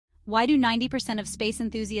Why do 90% of space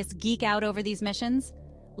enthusiasts geek out over these missions?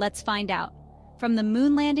 Let's find out. From the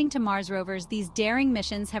moon landing to Mars rovers, these daring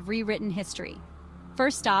missions have rewritten history.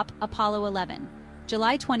 First stop, Apollo 11.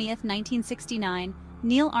 July 20th, 1969,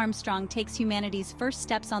 Neil Armstrong takes humanity's first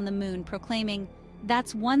steps on the moon, proclaiming,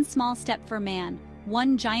 "That's one small step for man,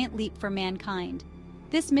 one giant leap for mankind."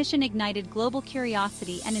 This mission ignited global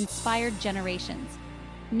curiosity and inspired generations.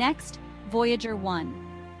 Next, Voyager 1.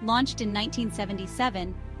 Launched in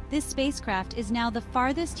 1977, this spacecraft is now the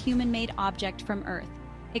farthest human-made object from Earth,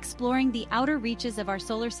 exploring the outer reaches of our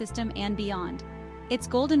solar system and beyond. Its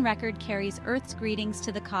golden record carries Earth's greetings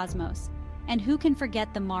to the cosmos. And who can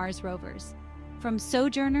forget the Mars rovers? From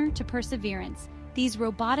Sojourner to Perseverance, these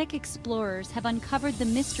robotic explorers have uncovered the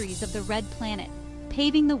mysteries of the Red Planet,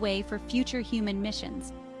 paving the way for future human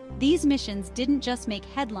missions. These missions didn't just make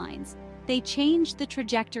headlines, they changed the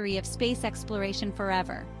trajectory of space exploration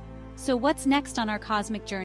forever. So what's next on our cosmic journey?